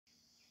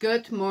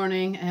Good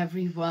morning,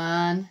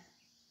 everyone.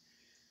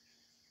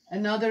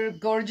 Another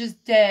gorgeous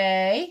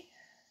day.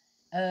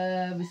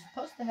 We're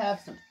supposed to have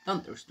some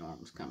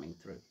thunderstorms coming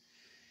through.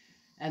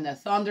 And the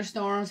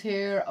thunderstorms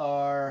here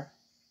are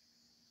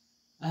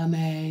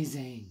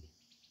amazing.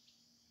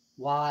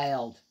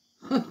 Wild.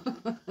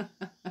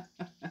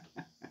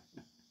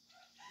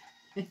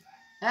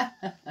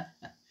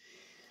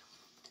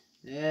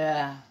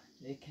 Yeah,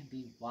 they can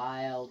be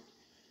wild.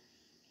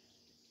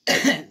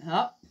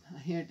 Oh, I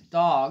hear the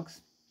dogs.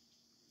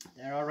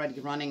 They're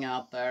already running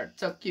out there. It's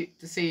so cute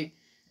to see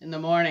in the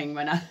morning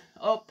when I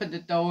open the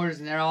doors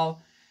and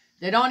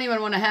they don't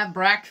even want to have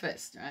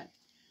breakfast, right?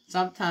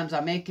 Sometimes I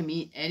make them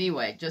eat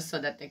anyway, just so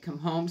that they come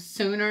home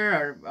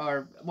sooner,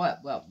 or what?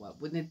 Well,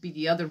 wouldn't it be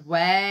the other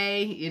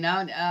way? You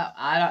know,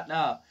 I don't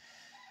know.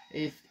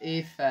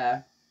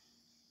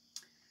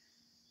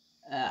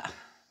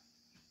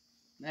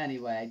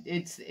 Anyway,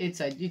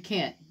 you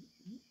can't,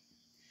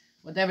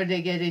 whatever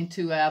they get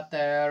into out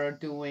there or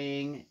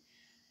doing,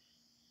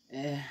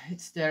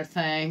 it's their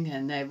thing.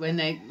 And when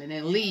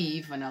they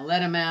leave, when I let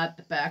them out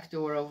the back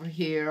door over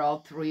here, all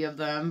three of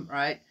them,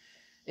 right?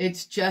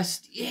 It's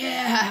just,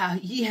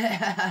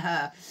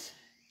 yeah.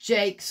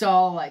 Jake's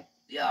all like,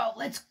 yo,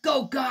 let's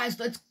go, guys,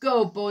 let's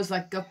go. Bo's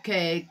like,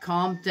 okay,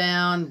 calm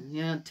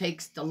down,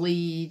 takes the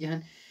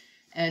lead.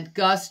 And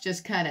Gus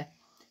just kind of,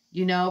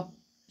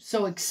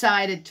 so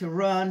excited to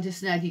run.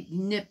 Just now he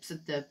nips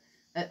at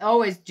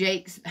always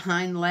Jake's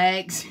hind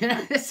legs,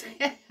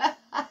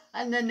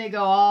 and then they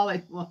go all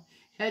like, well,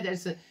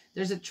 there's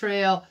a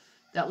trail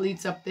that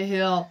leads up the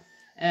hill,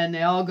 and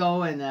they all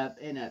go in a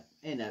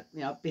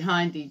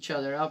behind each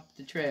other up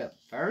the trail.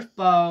 First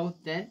Bo,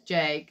 then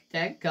Jake,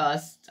 then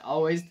Gus. It's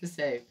always the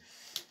same.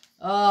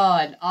 Oh,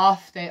 and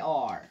off they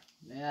are.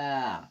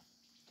 Yeah.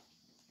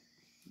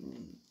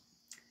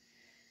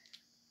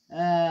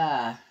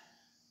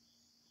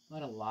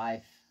 What a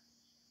life.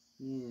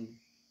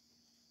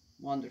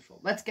 Wonderful.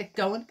 Let's get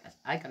going, because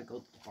I gotta go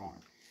to the barn.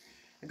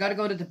 I gotta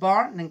go to the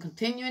barn and then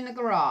continue in the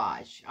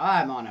garage.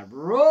 I'm on a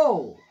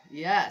roll.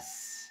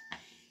 Yes.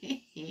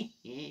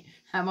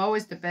 I'm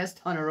always the best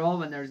on a roll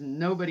when there's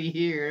nobody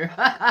here.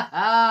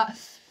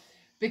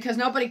 Because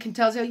nobody can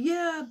tell you,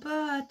 yeah,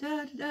 but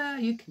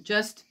you can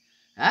just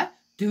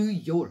do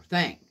your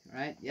thing,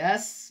 right?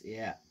 Yes,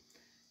 yeah.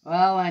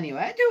 Well,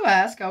 anyway,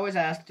 I always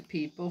ask the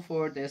people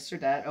for this or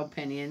that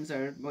opinions,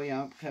 or,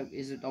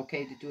 is it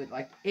okay to do it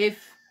like if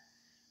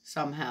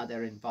somehow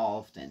they're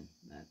involved in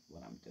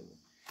what I'm doing.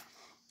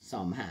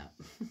 Somehow.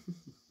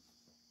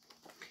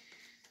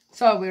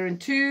 So we're in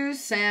 2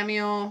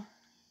 Samuel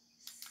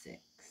 6.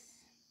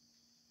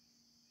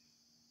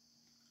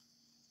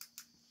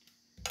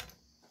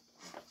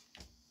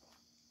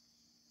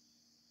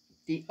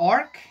 The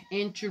Ark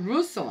in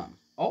Jerusalem.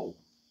 Oh.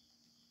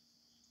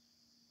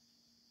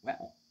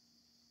 Well.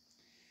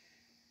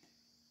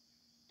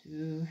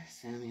 2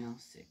 Samuel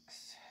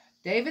 6.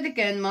 David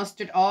again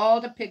mustered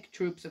all the picked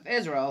troops of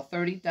Israel,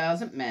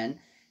 30,000 men,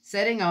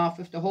 setting off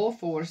with the whole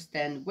force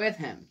then with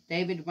him.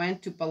 David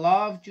went to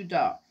Baalah of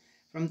Judah,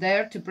 from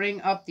there to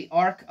bring up the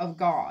Ark of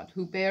God,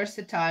 who bears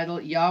the title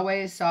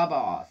Yahweh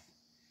Sabaoth,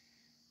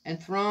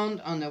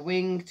 enthroned on the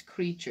winged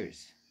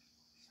creatures.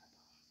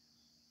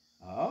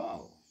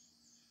 Oh.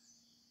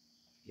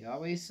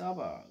 Yahweh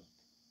Sabaoth.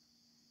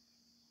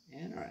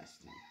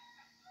 Interesting.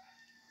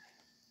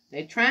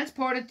 They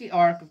transported the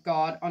Ark of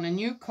God on a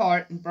new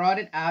cart and brought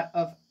it out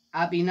of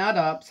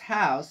Abinadab's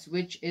house,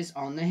 which is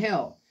on the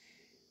hill.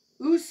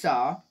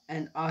 Uzzah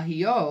and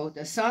Ahio,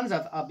 the sons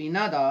of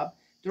Abinadab,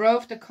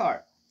 drove the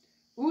cart.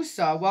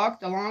 Uzzah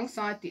walked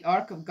alongside the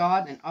Ark of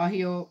God, and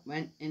Ahio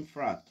went in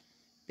front.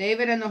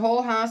 David and the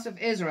whole house of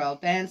Israel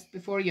danced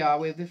before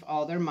Yahweh with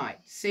all their might,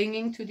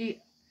 singing to the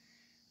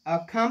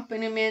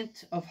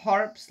accompaniment of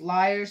harps,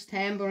 lyres,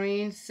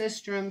 tambourines,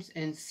 sistrums,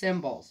 and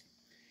cymbals.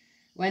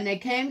 When they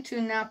came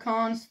to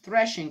Nachon's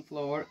threshing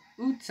floor,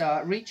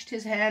 Uzzah reached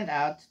his hand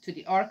out to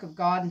the Ark of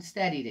God and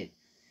steadied it,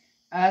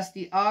 as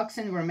the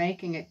oxen were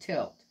making a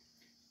tilt.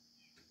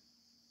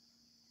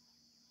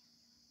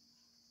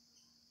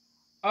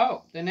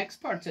 Oh, the next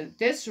part says,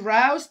 this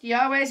roused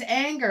Yahweh's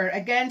anger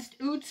against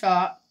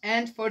Uzzah,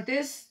 and for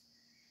this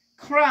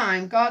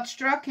crime God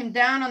struck him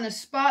down on the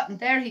spot, and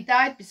there he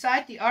died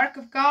beside the Ark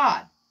of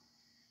God.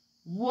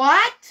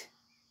 What?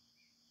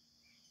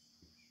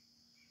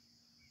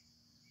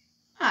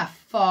 Ah,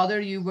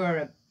 Father, you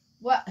were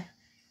what?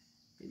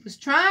 He was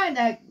trying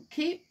to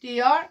keep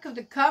the Ark of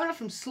the Covenant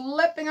from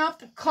slipping off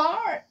the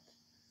cart,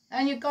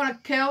 and you're going to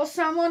kill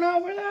someone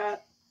over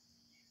that?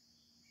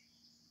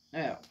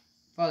 No.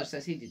 Father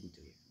says he didn't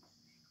do it.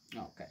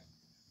 Okay.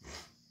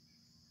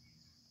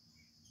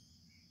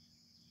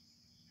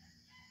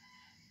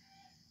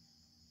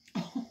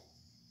 Oh.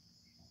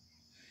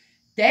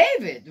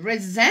 David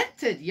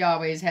resented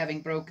Yahweh's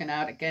having broken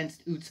out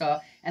against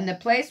Uzzah, and the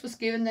place was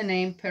given the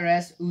name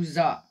Perez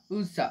Uzzah,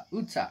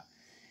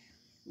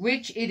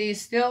 which it is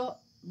still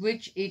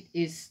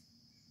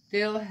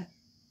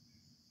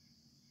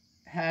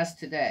has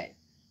today.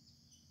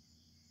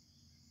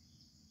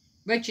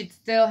 which it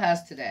still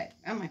has today.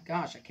 Oh my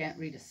gosh, I can't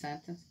read a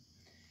sentence.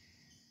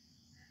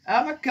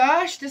 Oh my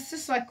gosh, this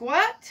is like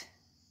what?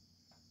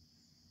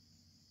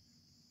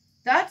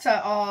 That's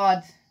a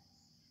odd.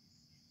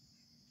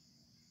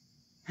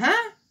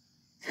 Huh?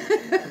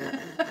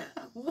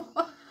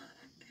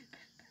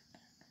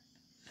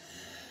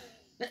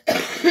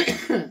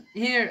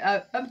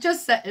 Here, I'm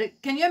just saying,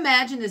 can you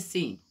imagine the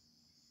scene?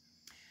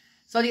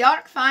 So the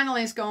ark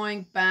finally is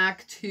going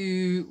back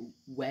to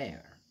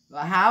where?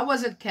 Well, how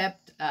was it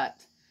kept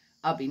at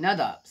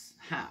Abinadab's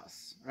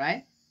house,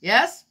 right?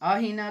 Yes?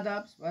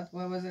 Ahinadab's? What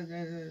was it?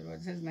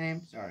 What's his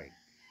name? Sorry.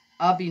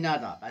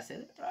 Abinadab. I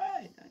said it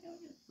right.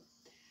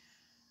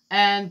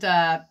 And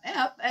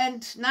yeah,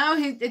 and now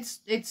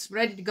it's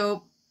ready to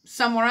go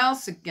somewhere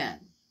else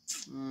again.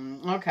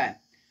 Okay.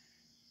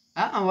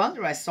 I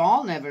wonder why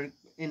Saul never,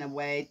 in a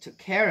way, took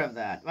care of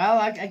that.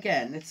 Well,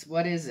 again, it's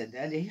what is it?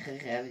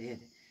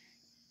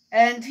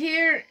 And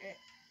here,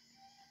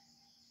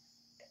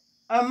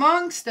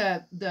 amongst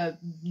the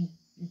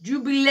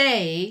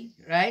jubilee,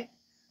 right,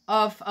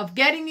 of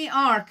getting the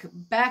ark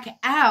back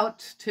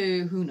out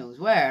to who knows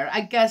where,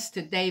 I guess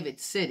to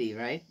David's city,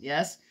 right?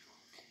 Yes.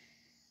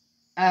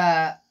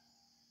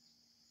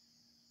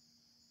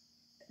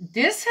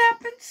 This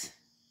happens.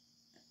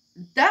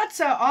 That's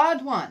an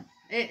odd one.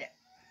 I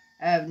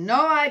have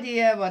no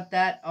idea what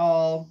that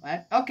all.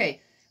 Right?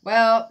 Okay,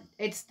 well,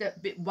 it's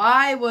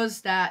why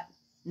was that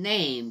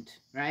named,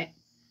 right?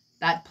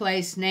 That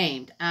place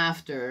named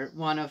after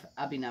one of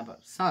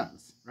Abinadab's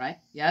sons, right?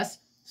 Yes.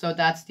 So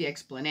that's the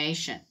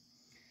explanation.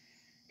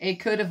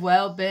 It could have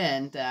well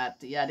been that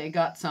they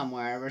got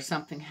somewhere where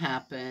something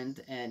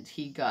happened and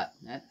he got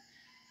that.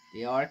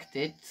 The ark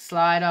did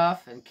slide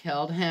off and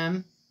killed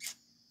him,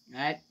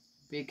 right?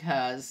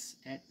 Because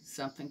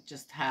something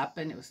just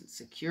happened. It wasn't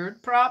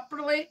secured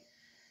properly.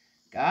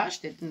 Gosh,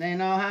 didn't they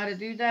know how to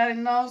do that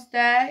in those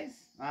days?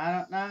 I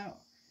don't know.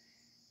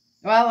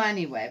 Well,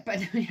 anyway,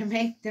 but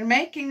they're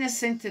making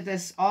this into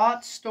this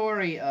odd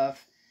story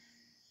of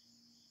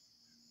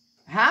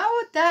how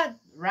would that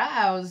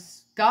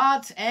rouse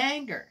God's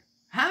anger?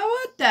 How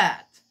would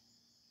that?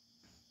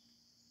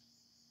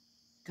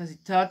 Because he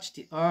touched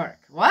the ark.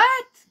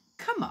 What?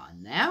 Come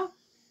on now.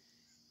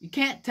 You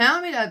can't tell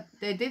me that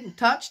they didn't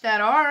touch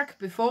that ark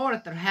before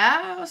at their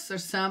house or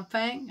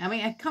something. I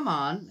mean, come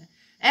on.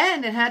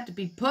 And it had to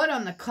be put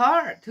on the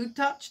cart. Who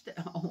touched it?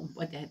 Oh,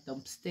 but they had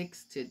them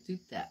sticks to do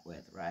that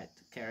with, right?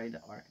 To carry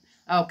the ark.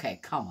 Okay,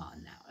 come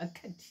on now.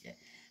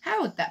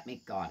 How would that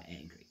make God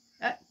angry?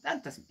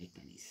 That doesn't make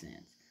any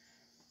sense.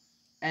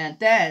 And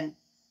then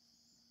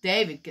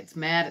David gets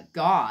mad at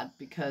God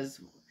because,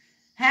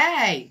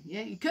 hey,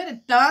 you could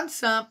have done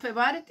something.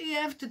 Why did he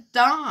have to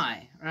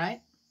die,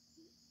 right?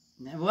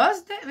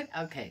 Was David?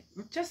 Okay,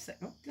 this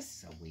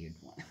is a weird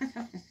one.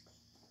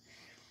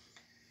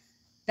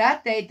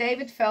 That day,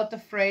 David felt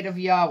afraid of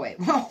Yahweh.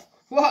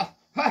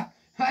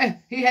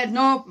 He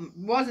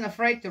wasn't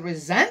afraid to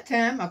resent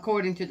him,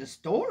 according to the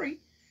story.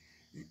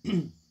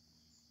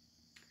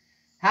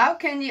 How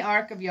can the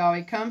ark of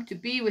Yahweh come to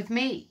be with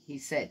me? He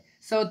said.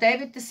 So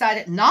David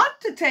decided not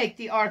to take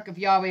the ark of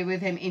Yahweh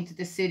with him into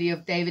the city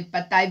of David,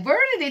 but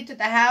diverted it to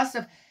the house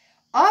of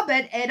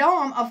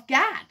Obed-Edom of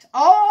Gath.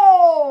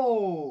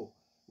 Oh,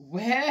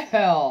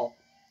 well,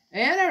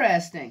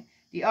 interesting.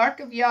 The ark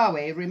of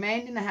Yahweh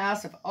remained in the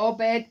house of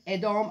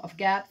Obed-Edom of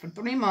Gath for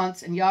 3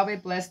 months, and Yahweh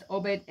blessed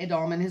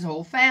Obed-Edom and his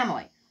whole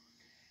family.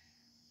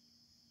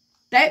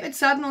 David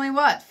suddenly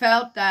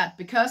felt that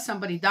because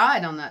somebody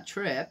died on that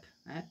trip,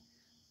 right,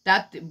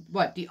 that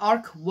the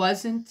ark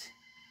wasn't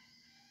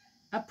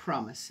a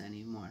promise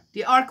anymore.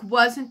 The ark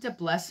wasn't a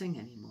blessing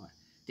anymore.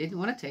 Didn't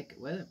want to take it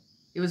with him.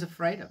 He was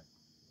afraid of it.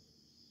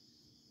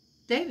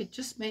 David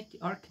just made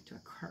the ark into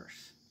a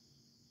curse.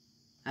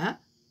 Huh?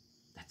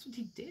 That's what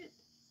he did.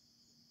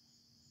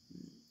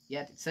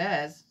 Yet it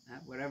says,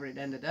 wherever it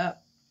ended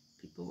up,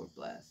 people were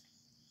blessed.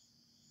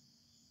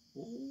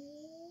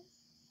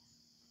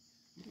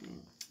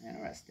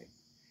 Interesting.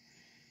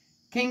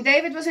 King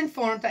David was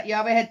informed that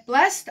Yahweh had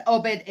blessed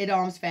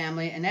Obed-Edom's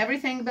family and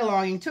everything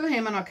belonging to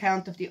him on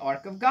account of the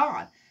ark of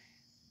God.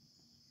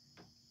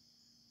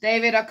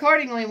 David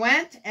accordingly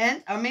went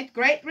and, amid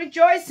great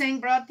rejoicing,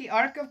 brought the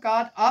ark of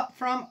God up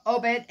from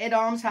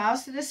Obed-Edom's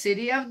house to the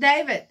city of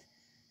David.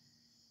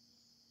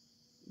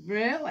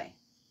 Really?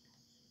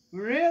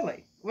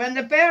 Really? When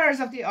the bearers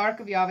of the ark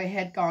of Yahweh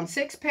had gone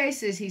 6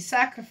 paces, he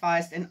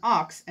sacrificed an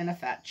ox and a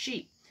fat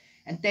sheep.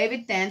 And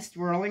David danced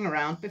whirling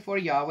around before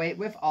Yahweh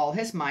with all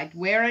his might,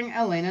 wearing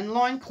a linen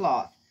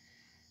loincloth.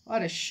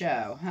 What a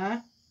show,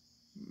 huh?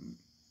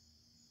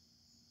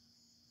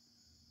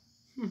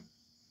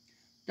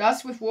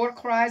 Thus, with war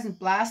cries and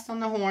blasts on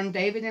the horn,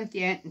 David and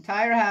the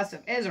entire house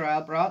of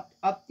Israel brought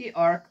up the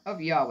ark of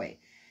Yahweh.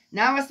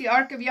 Now as the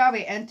ark of Yahweh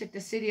entered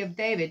the city of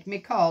David,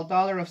 Michal,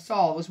 daughter of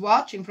Saul, was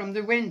watching from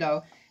the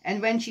window,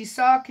 and when she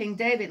saw King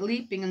David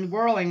leaping and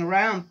whirling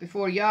around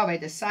before Yahweh,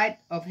 the sight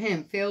of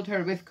him filled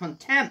her with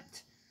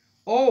contempt.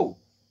 Oh!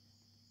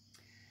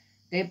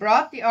 They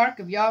brought the ark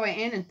of Yahweh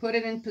in and put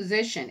it in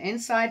position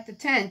inside the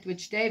tent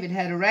which David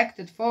had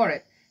erected for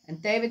it.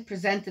 And David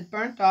presented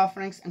burnt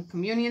offerings and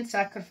communion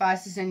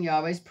sacrifices in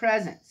Yahweh's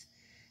presence.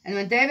 And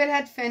when David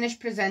had finished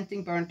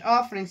presenting burnt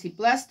offerings, he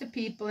blessed the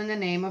people in the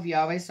name of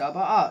Yahweh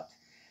Sabaoth.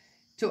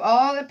 To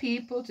all the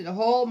people, to the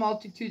whole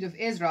multitude of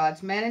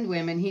Israelites, men and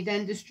women, he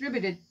then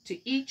distributed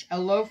to each a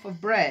loaf of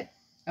bread,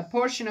 a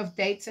portion of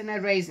dates, and a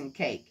raisin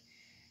cake.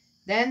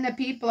 Then the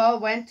people all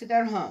went to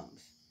their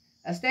homes.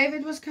 As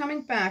David was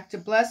coming back to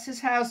bless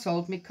his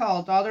household,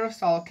 Michal, daughter of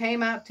Saul,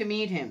 came out to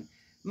meet him.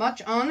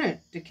 "Much honor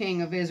the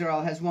king of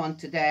Israel has won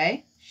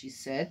today," she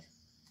said,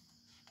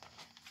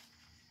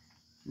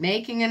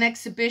 making an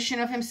exhibition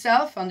of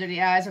himself under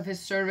the eyes of his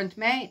servant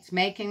maids,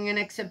 making an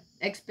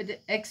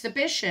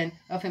exhibition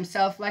of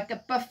himself like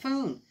a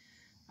buffoon.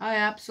 I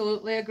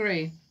absolutely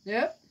agree.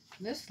 Yep,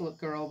 this little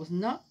girl was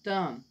not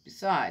dumb.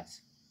 Besides,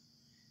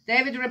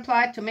 David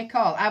replied to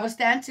Michal, "I was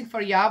dancing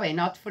for Yahweh,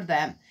 not for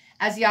them.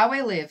 As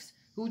Yahweh lives,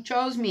 who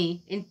chose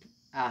me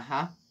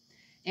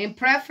in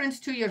preference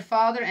to your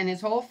father and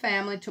his whole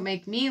family to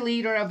make me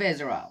leader of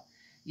Israel,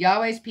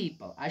 Yahweh's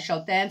people, I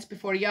shall dance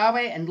before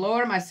Yahweh and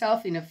lower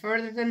myself no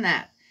further than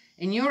that.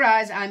 In your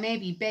eyes I may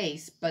be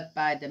base, but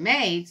by the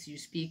maids you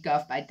speak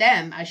of, by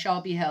them I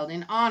shall be held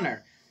in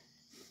honor."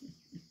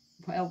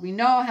 Well, we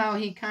know how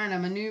he kind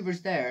of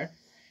maneuvers there.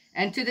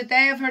 And to the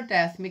day of her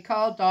death,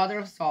 Michal, daughter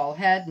of Saul,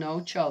 had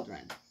no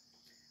children.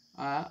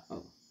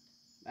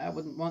 I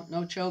wouldn't want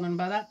no children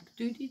by that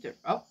dude either.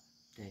 Oh,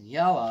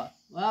 Daniela.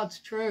 Well, it's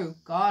true.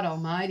 God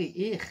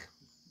Almighty,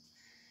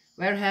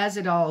 where has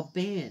it all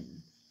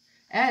been?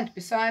 And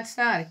besides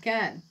that,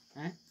 again,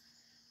 right?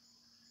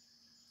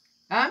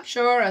 I'm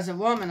sure as a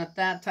woman at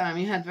that time,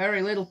 you had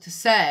very little to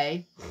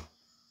say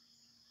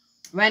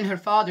when her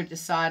father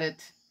decided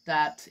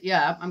that,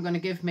 yeah, I'm going to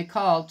give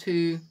Michal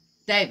to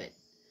David.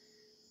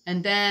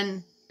 And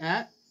then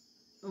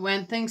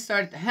when things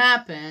started to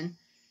happen,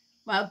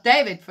 well,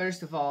 David,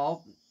 first of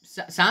all,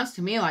 sounds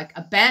to me like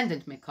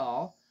abandoned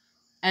Michal.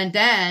 And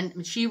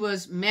then she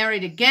was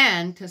married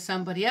again to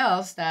somebody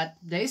else that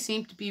they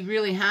seemed to be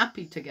really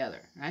happy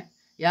together, right?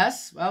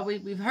 Yes, well,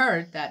 we've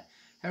heard that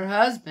her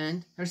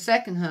husband, her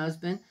second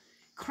husband,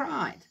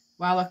 cried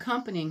while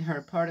accompanying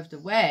her part of the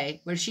way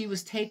where she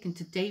was taken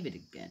to David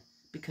again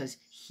because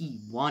he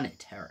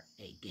wanted her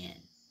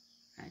again,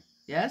 right?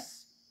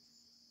 Yes?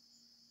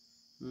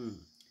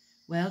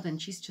 Well, then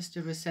she's just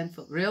a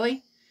resentful...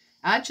 Really?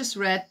 I just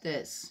read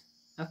this,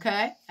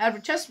 okay? I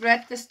just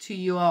read this to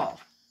you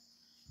all.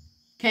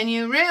 Can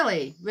you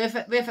really, with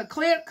a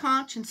clear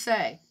conscience,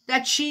 say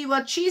that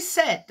what she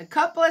said, the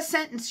couple of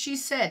sentences she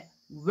said,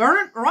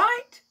 weren't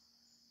right?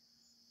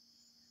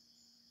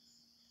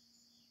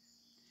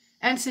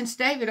 And since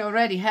David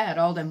already had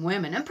all them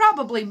women, and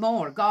probably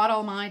more, God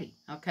Almighty,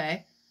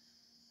 okay?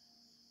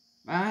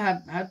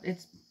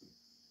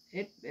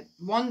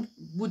 One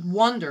would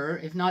wonder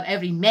if not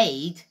every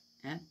maid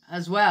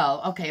as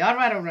well. Okay, all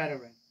right.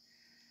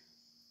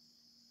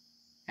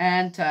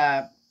 And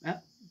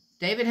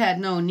David had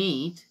no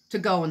need to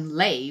go and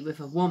lay with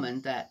a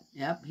woman that,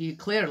 he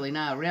clearly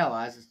now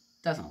realizes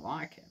doesn't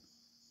like him.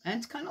 And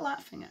it's kind of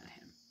laughing at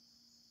him.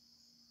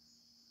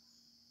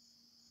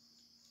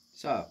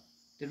 So,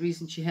 the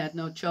reason she had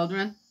no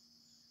children,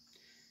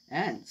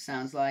 and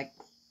sounds like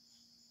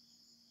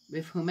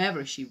with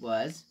whomever she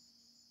was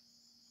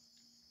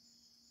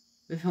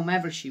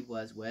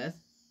with,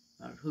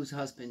 or whose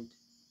husband,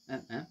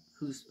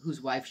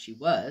 whose wife she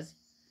was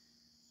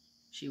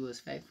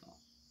faithful.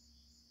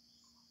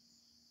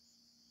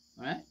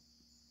 All right?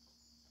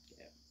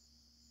 Yeah.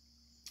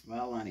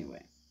 Well,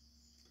 anyway.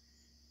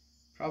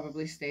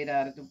 Probably stayed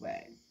out of the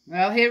way.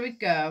 Well, here we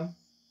go.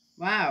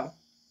 Wow.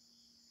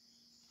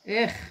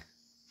 Ugh.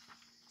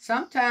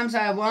 Sometimes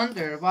I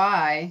wonder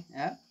why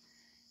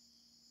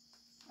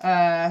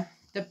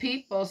the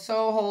people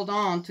so hold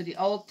on to the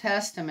Old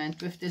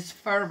Testament with this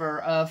fervor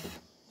of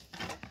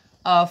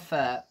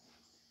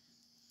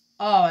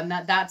and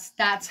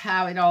that's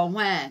how it all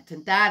went,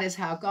 and that is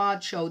how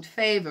God showed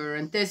favor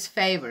and this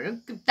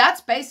favor.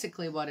 That's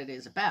basically what it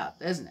is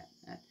about, isn't it?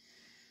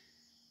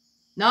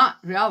 Not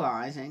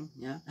realizing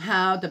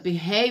how the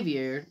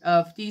behavior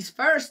of these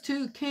first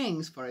two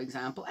kings, for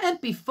example,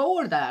 and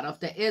before that of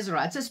the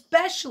Israelites,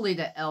 especially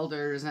the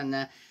elders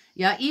and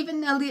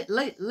even the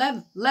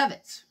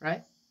Levites,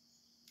 right?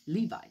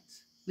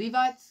 Levites.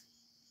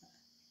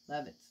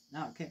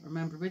 Now I can't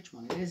remember which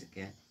one it is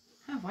again.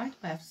 Why do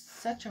I have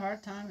such a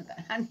hard time with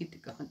that? I need to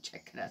go and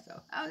check it out. So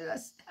how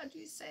do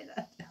you say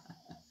that?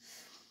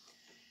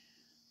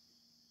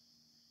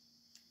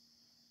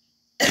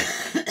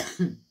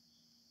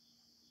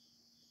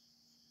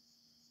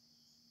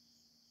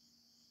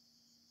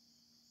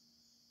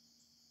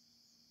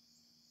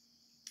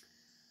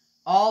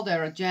 All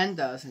their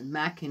agendas and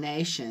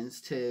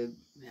machinations to,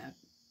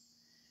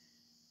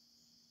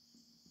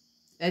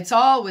 it's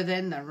all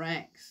within the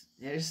ranks.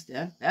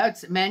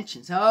 It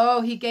mentions,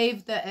 he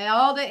gave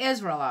all the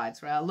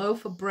Israelites, right, a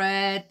loaf of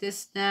bread,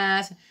 this,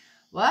 that.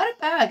 What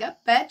about, I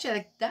bet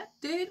you that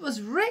dude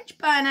was rich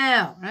by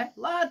now, right?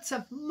 Lots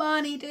of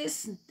money,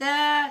 this and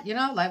that. You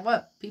know, like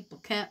what? People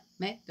can't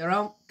make their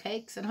own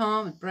cakes at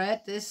home and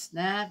bread, this and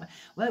that.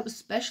 Well, it was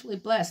specially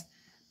blessed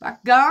by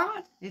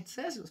God. It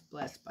says it was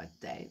blessed by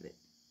David.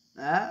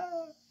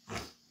 Oh.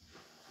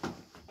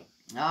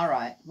 All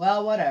right.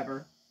 Well,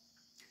 whatever.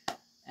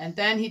 And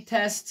then he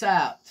tests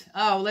out.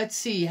 Oh, let's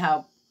see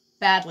how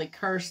badly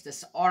cursed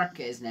this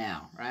ark is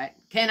now, right?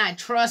 Can I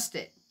trust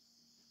it?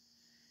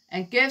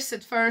 And gives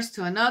it first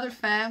to another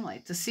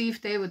family to see if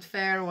they would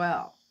fare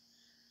well.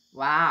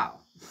 Wow.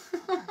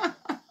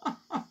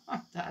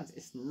 That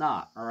is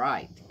not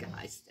right,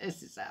 guys.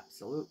 This is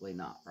absolutely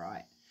not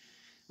right.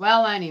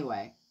 Well,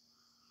 anyway.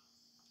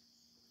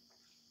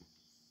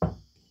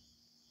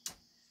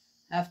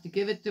 Have to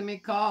give it to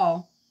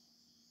Michal.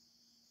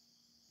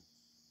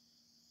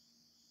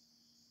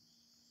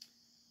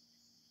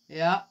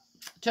 Yeah.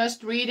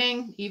 Just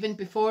reading, even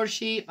before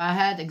sheep, I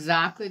had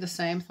exactly the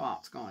same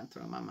thoughts going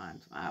through my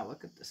mind. Wow,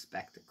 look at the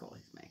spectacle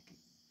he's making.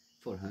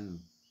 For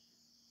whom?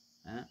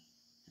 Huh?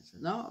 I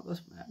said, no,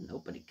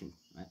 nobody can.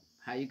 Right?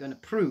 How are you going to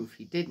prove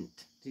he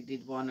didn't? He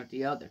did one or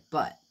the other.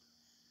 But,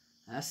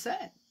 I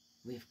said,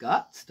 we've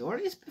got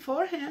stories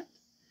beforehand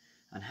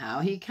on how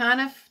he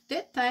kind of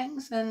did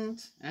things.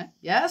 And,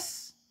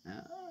 yes. All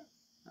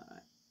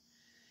right.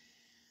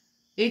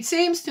 It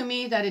seems to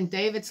me that in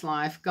David's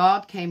life,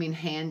 God came in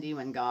handy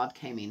when God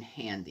came in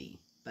handy.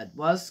 But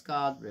was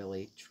God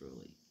really,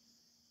 truly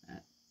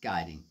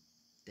guiding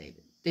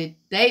David? Did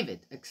David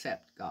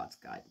accept God's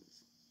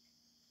guidance?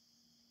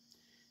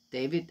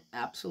 David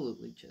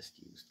absolutely just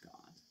used God.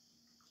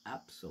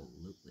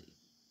 Absolutely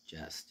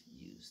just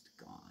used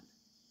God.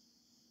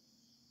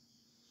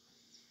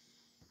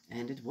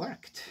 And it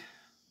worked,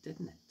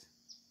 didn't it?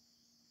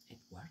 It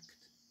worked.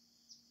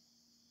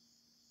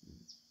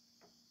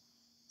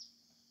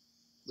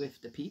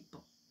 With the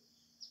people.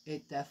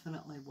 It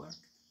definitely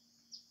worked.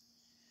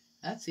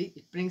 That's it.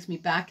 It brings me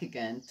back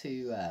again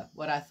to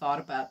what I thought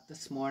about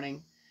this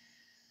morning.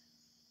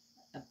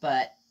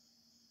 But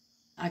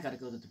I got to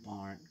go to the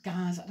barn.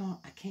 Guys, I don't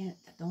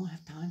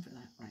have time for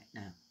that right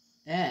now.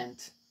 And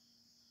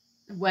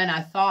when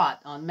I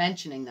thought on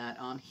mentioning that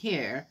on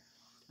here,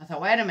 I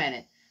thought, wait a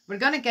minute. We're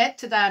going to get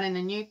to that in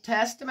the New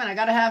Testament. I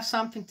got to have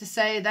something to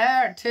say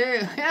there too.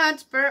 Yeah,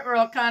 Spirit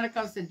World kind of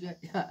comes to...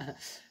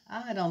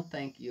 I don't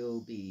think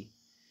you'll be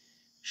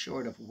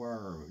short of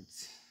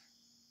words,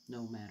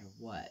 no matter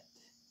what.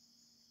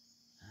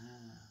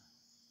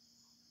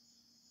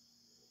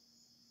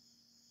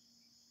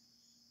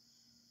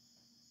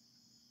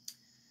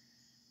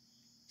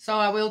 So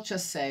I will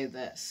just say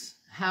this.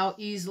 How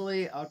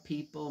easily are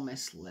people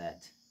misled?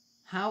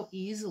 How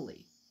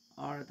easily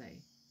are they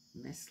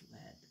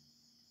misled?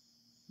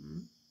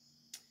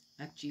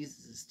 At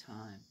Jesus'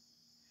 time.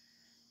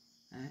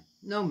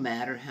 No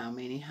matter how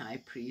many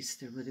high priests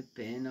there would have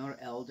been or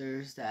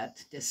elders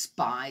that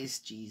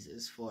despised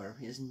Jesus for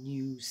his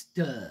new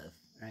stuff,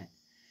 right?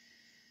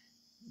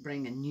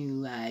 Bringing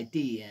new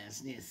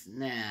ideas, this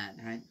and that,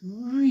 right?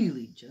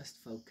 Really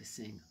just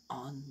focusing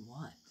on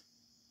what?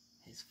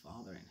 His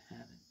Father in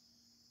heaven.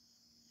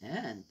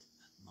 And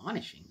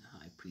admonishing the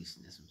high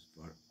priestesses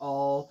for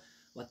all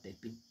what they've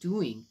been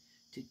doing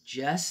to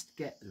just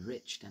get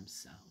rich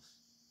themselves,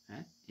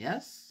 right?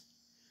 Yes?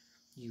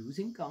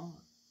 Using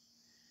God.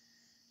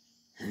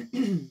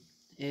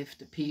 If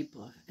the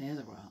people of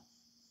Israel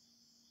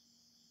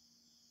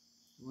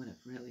would have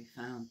really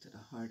found to the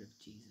heart of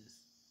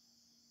Jesus,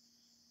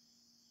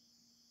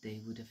 they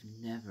would have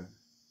never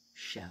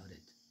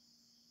shouted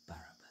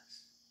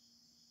Barabbas.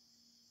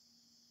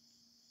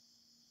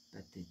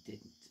 But they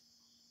didn't,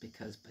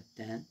 because but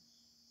then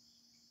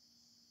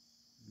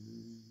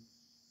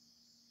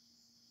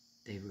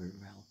they were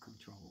well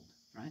controlled,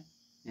 right?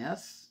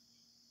 Yes?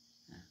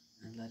 Yeah.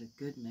 And let a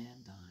good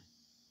man die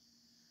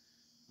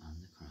on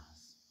the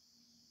cross.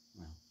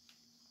 Well,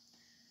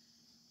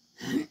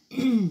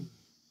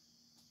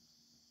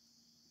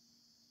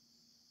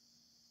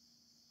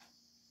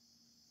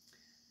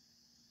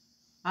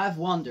 I've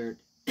wondered.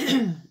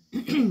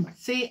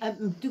 See,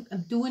 I'm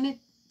doing it.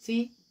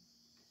 See,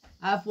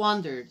 I've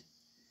wondered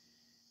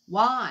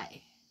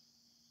why.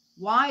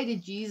 Why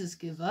did Jesus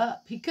give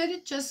up? He could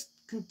have just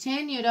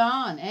continued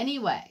on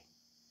anyway.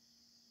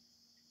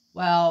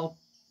 Well,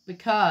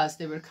 because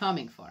they were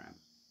coming for him.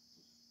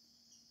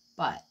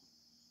 But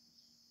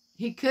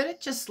he could have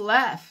just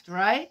left,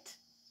 right?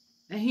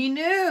 And he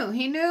knew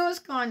it was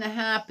going to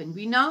happen.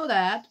 We know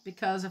that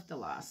because of the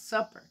Last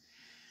Supper.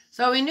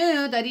 So he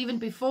knew that even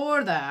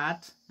before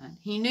that,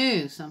 he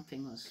knew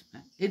something was...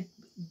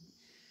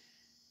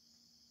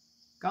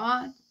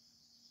 God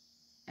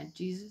and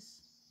Jesus,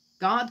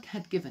 God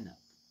had given up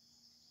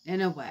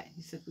in a way.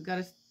 He said,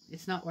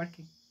 it's not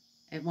working.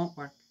 It won't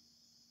work.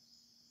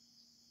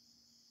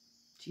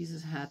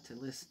 Jesus had to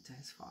listen to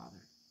his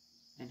Father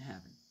in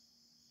heaven.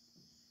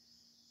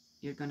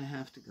 You're going to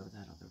have to go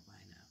that other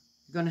way now.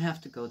 You're going to have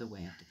to go the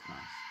way of the cross.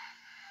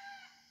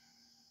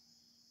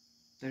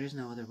 There is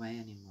no other way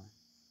anymore.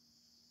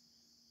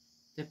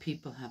 The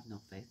people have no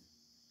faith.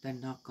 they're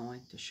not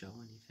going to show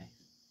any faith.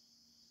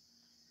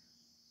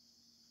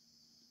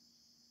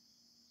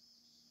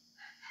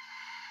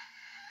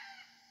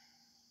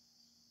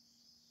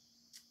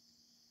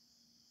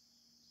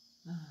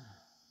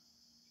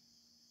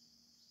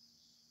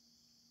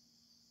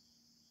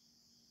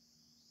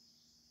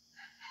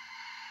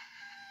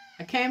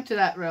 I came to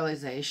that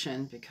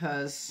realization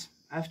because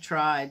I've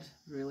tried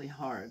really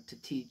hard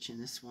to teach in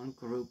this one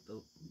group,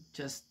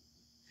 just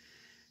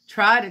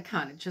try to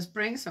kind of just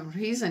bring some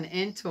reason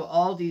into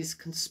all these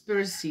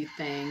conspiracy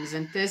things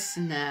and this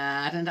and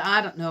that and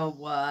I don't know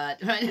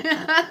what, right?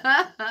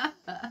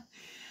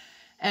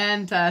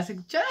 And so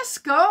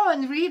just go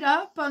and read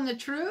up on the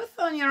truth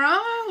on your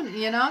own,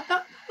 you know,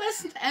 don't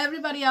listen to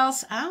everybody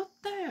else out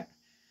there,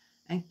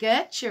 and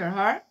get your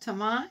heart to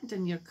mind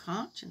and your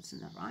conscience in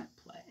the right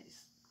place.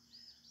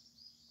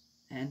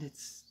 And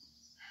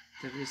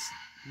there is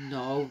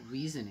no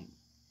reasoning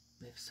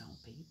with some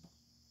people.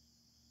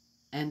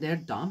 And they're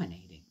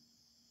dominating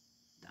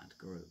that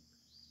group.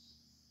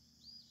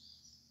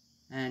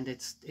 And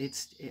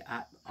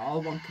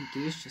all one can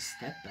do is just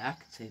step back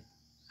and say,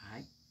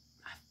 I'm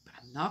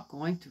not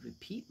going to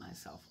repeat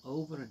myself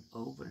over and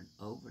over and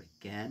over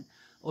again,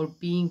 or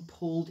being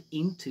pulled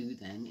into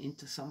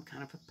some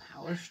kind of a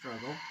power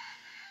struggle.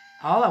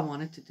 All I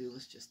wanted to do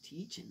was just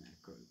teach in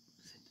that group.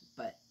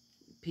 But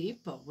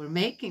people were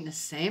making the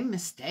same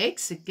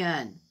mistakes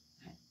again.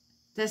 Right?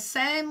 The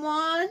same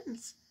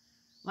ones.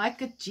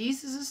 Like at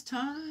Jesus'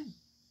 time.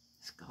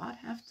 Does God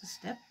have to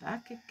step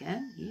back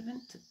again,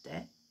 even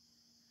today?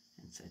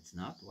 And say it's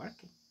not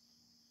working.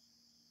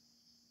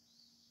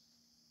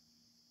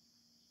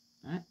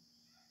 Right?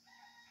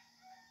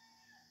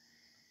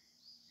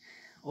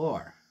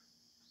 Or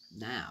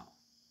now,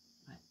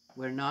 right,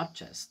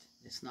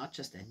 it's not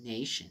just a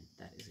nation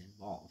that is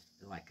involved,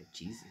 like at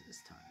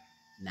Jesus' time.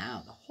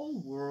 Now the whole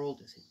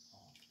world is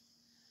involved.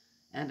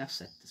 And I've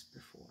said this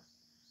before.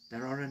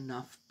 There are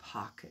enough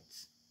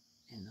pockets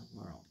in the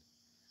world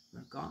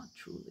where God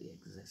truly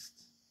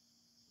exists.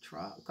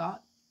 God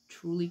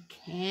truly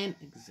can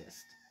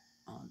exist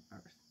on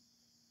earth.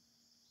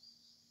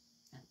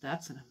 And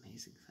that's an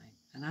amazing thing.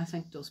 And I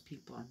think those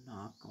people are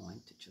not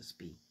going to just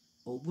be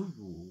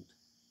overruled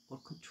or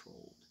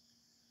controlled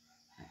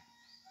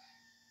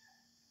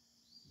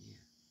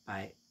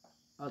by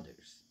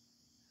others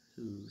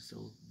who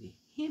so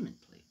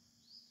vehemently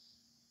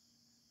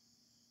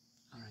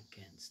are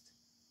against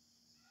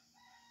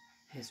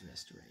his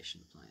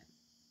restoration plan.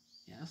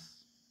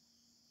 Yes?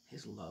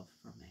 His love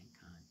for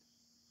mankind,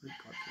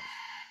 regardless.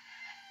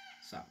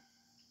 So,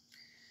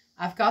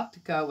 I've got to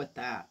go with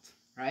that,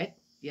 right?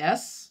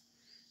 Yes?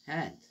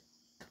 And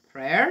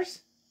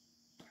prayers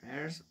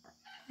are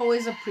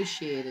always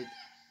appreciated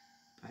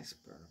by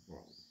Spirit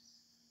World.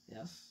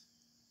 Yes?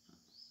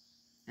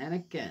 And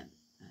again,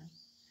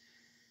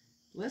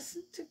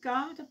 listen to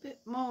God a bit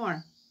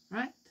more,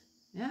 right?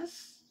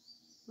 Yes?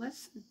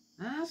 Listen,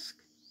 ask.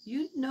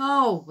 You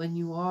know when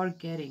you are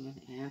getting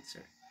an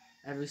answer,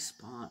 a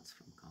response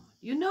from God.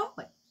 You know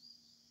it.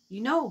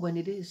 You know when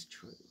it is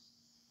true.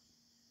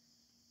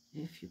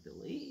 If you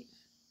believe,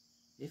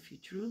 if you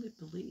truly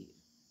believe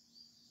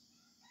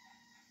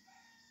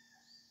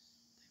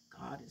that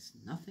God is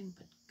nothing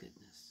but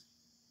goodness,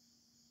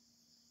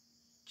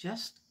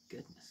 just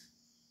goodness,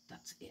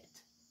 that's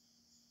it,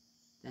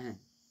 then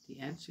the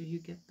answer you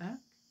get back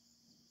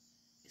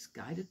is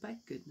guided by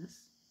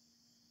goodness,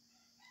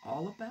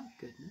 all about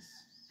goodness,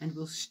 and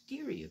will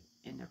steer you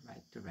in the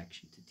right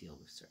direction to deal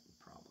with certain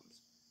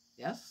problems.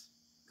 Yes?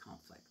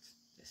 Conflicts,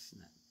 this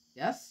and that.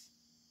 Yes?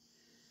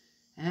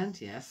 And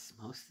yes,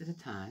 most of the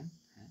time,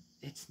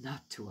 it's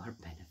not to our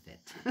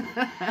benefit.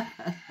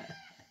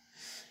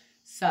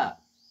 So,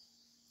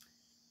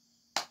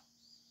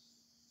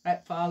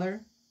 right,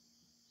 Father?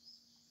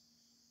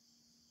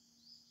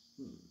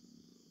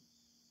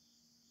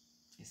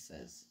 He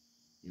says,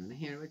 you want to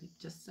hear what he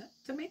just said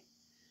to me?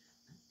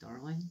 My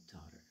darling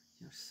daughter,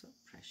 you're so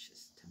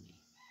precious to me.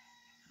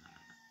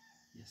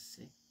 You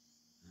see?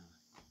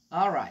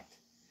 All right.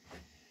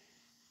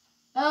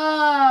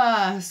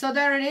 So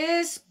there it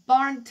is.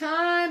 Barn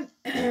time.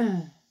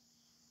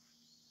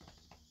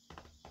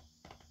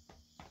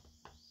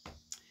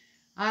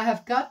 I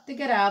have got to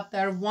get out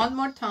there one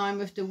more time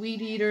with the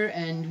weed eater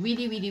and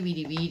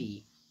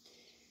weedy.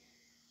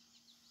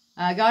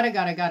 I got to.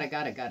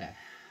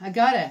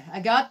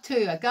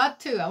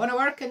 I want to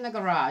work in the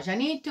garage. I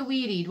need to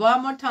weed eat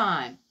one more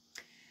time.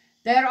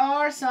 There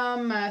are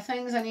some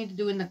things I need to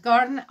do in the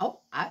garden.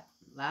 Oh,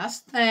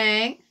 last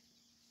thing.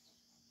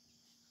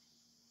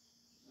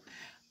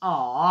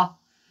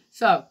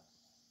 So,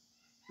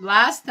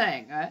 last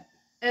thing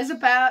is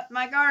about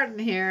my garden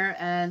here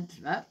and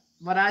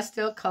what I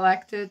still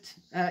collected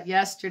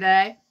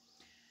yesterday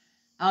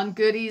on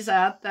goodies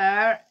out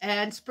there.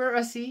 And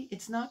see,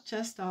 it's not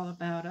just all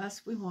about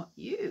us. We want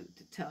you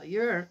to tell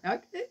your,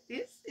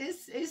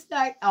 it's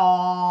like,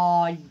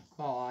 you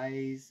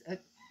guys.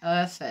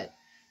 I said,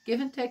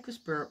 give and take with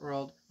Spirit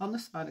World on the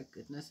side of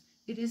goodness.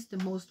 It is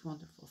the most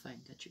wonderful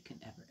thing that you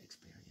can ever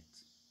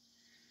experience.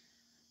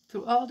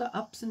 through all the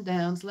ups and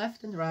downs,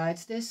 left and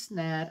rights, this and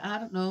that, I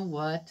don't know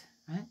what,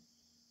 right?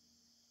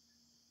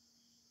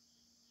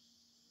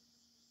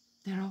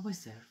 They're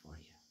always there for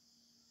you,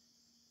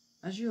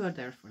 as you are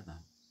there for them.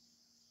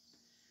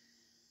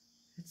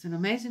 It's an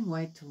amazing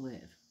way to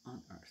live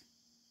on earth.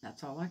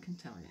 That's all I can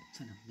tell you. It's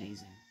an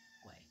amazing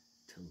way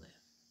to live.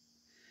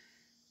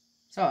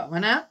 So I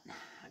went out,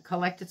 I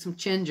collected some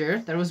ginger.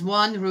 There was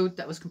one root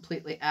that was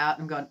completely out.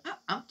 I'm going, oh,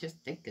 I'm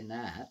just taking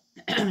that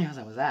because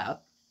I was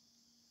out.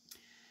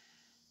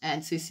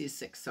 And Cece is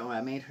sick, so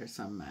I made her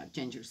some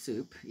ginger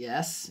soup.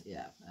 Yes,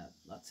 yeah,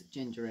 lots of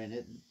ginger in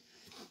it.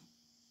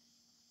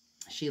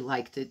 She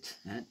liked it,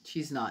 and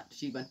she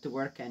went to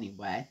work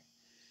anyway.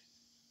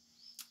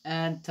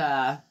 And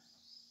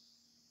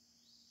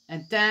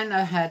then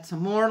I had some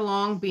more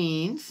long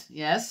beans.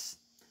 Yes,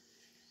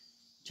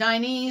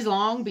 Chinese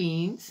long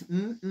beans.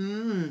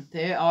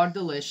 They are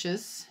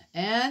delicious.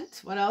 And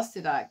what else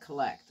did I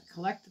collect? I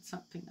collected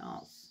something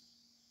else.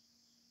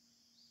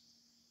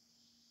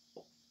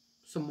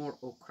 Some more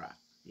okra.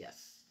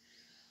 Yes.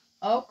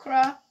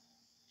 Okra,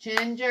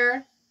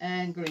 ginger,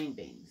 and green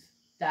beans.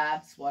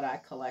 That's what I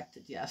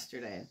collected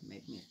yesterday. It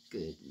made me a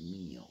good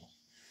meal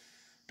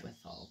with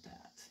all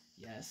that.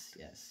 Yes,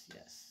 yes,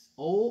 yes.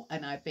 Oh,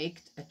 and I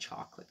baked a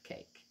chocolate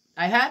cake.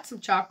 I had some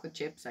chocolate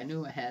chips. I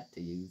knew I had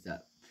to use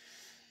up.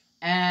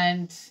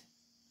 And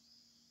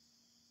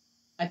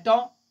I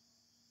don't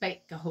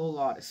bake a whole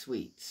lot of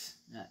sweets.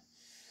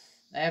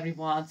 Every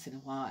once in a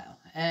while.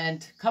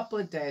 And a couple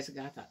of days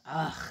ago, I thought,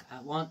 I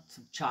want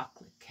some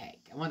chocolate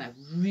cake. I want a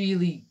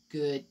really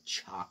good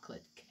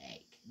chocolate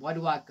cake. What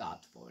do I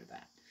got for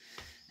that?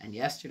 And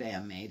yesterday I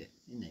made it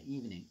in the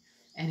evening.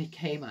 And it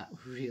came out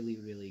really,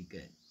 really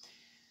good.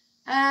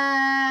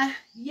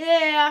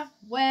 Yeah,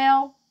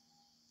 well,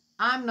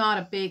 I'm not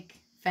a big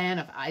fan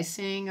of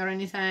icing or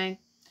anything.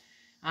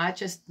 I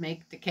just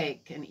make the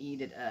cake and eat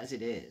it as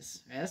it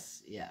is.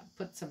 Yes, yeah.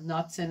 Put some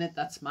nuts in it.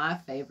 That's my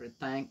favorite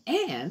thing.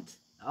 And,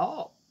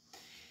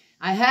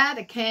 I had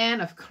a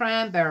can of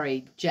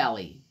cranberry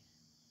jelly.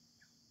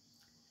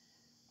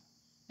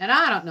 And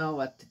I don't know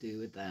what to do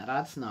with that.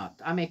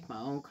 I make my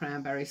own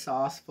cranberry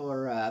sauce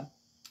for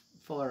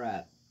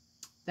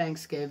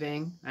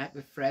Thanksgiving, right,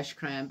 with fresh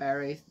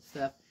cranberries and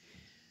stuff.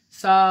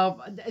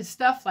 So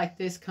stuff like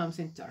this comes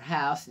into our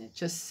house and it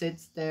just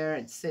sits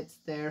there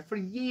for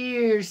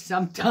years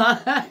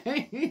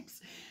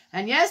sometimes.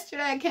 And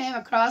yesterday I came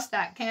across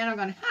that can. I'm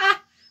going,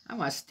 I'm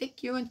going to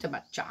stick you into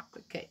my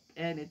chocolate cake.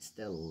 And it's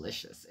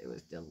delicious. It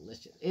was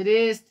delicious. It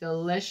is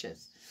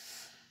delicious.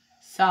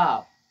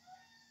 So,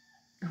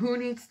 who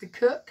needs to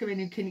cook? I mean,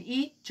 you can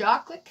eat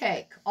chocolate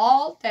cake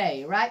all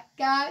day, right,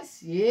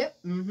 guys? Yep.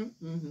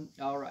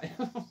 All right.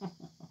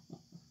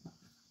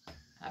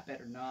 I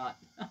better not.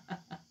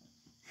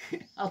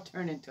 I'll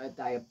turn into a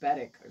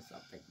diabetic or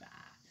something. Nah.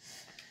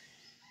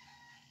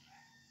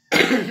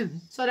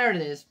 So there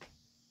it is.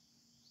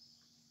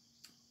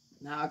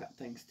 Now I got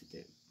things to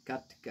do.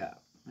 Got to go.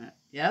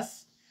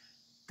 Yes?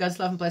 God's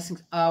love and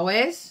blessings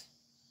always.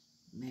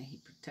 May He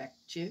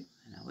protect you.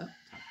 And I will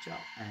talk to y'all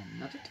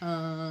another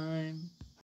time.